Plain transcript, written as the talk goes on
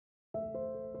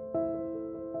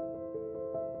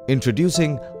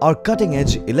Introducing our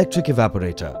cutting-edge electric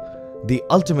evaporator, the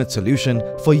ultimate solution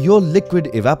for your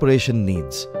liquid evaporation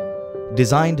needs.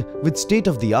 Designed with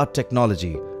state-of-the-art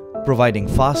technology, providing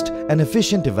fast and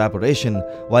efficient evaporation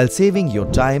while saving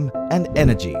your time and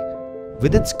energy.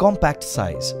 With its compact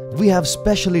size, we have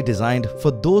specially designed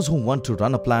for those who want to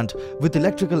run a plant with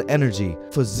electrical energy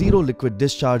for zero liquid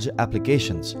discharge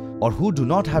applications or who do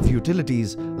not have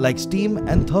utilities like steam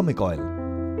and thermic oil.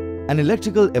 An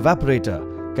electrical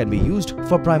evaporator can be used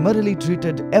for primarily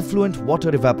treated effluent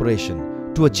water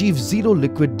evaporation to achieve zero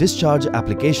liquid discharge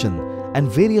application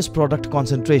and various product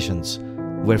concentrations,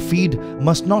 where feed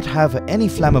must not have any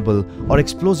flammable or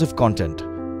explosive content.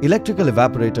 Electrical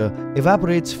evaporator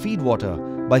evaporates feed water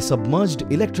by submerged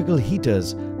electrical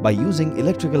heaters by using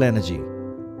electrical energy.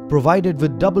 Provided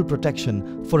with double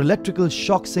protection for electrical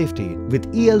shock safety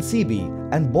with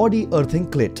ELCB and Body Earthing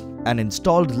clit, and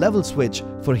installed level switch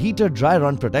for heater dry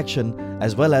run protection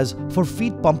as well as for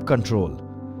feed pump control.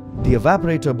 The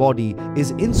evaporator body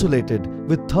is insulated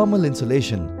with thermal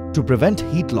insulation to prevent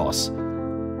heat loss.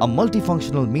 A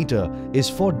multifunctional meter is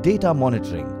for data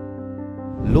monitoring.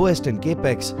 Lowest in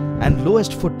capex and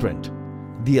lowest footprint.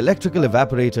 The electrical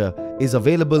evaporator is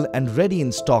available and ready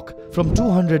in stock from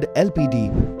 200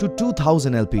 LPD to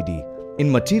 2000 LPD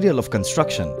in material of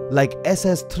construction like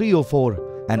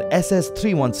SS304 and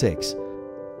SS316.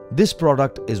 This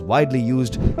product is widely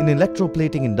used in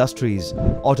electroplating industries,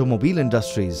 automobile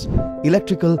industries,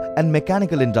 electrical and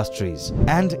mechanical industries,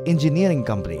 and engineering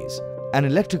companies. An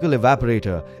electrical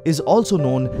evaporator is also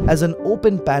known as an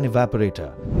open pan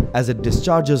evaporator, as it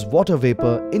discharges water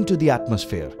vapor into the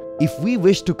atmosphere. If we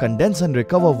wish to condense and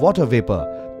recover water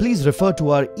vapor, please refer to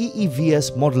our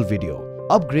EEVS model video.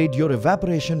 Upgrade your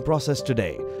evaporation process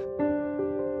today.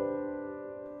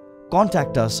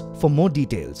 Contact us for more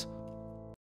details.